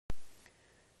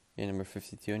Okay, number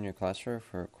 52 in your classwork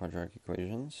for quadratic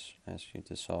equations asks you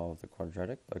to solve the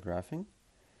quadratic by graphing.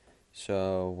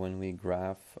 So when we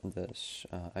graph this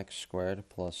x squared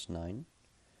plus 9,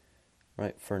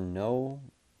 right, for no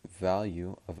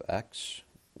value of x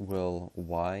will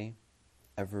y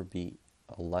ever be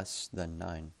less than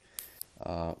 9.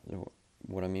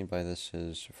 What I mean by this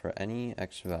is for any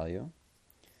x value,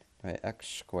 right, x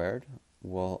squared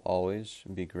will always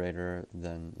be greater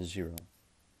than 0.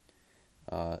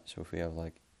 So if we have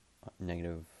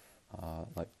negative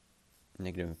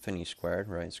infinity squared,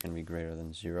 right, it's going to be greater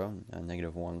than 0.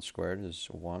 Negative 1 squared is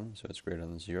 1, so it's greater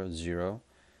than 0. 0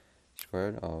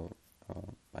 squared,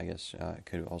 I guess it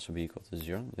could also be equal to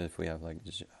 0. If we have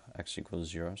x equals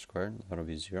 0 squared, that'll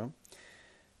be 0.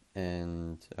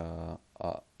 And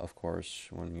of course,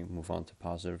 when we move on to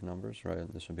positive numbers, right,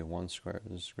 this will be 1 squared,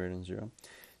 this is greater than 0.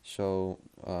 So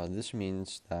this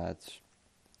means that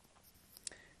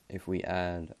if we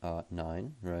add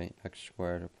 9, right, x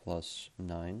squared plus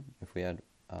 9, if we add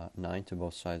 9 to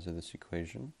both sides of this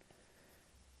equation,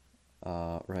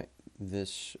 right,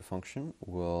 this function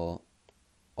will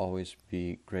always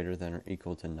be greater than or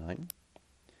equal to 9.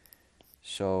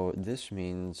 So this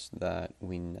means that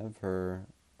we never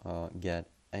get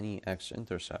any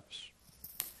x-intercepts.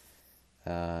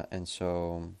 And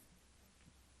so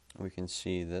we can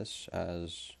see this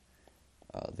as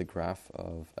the graph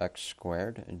of x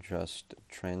squared just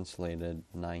translated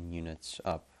 9 units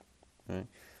up, right?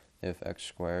 If x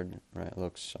squared, right,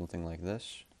 looks something like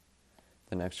this,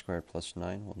 then x squared plus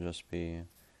 9 will just be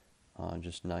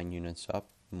just 9 units up,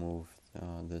 move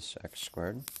this x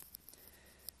squared.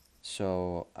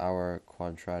 So our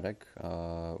quadratic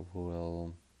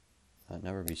will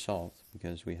never be solved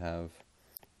because we have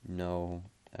no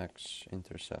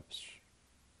x-intercepts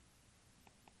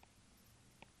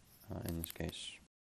in this case.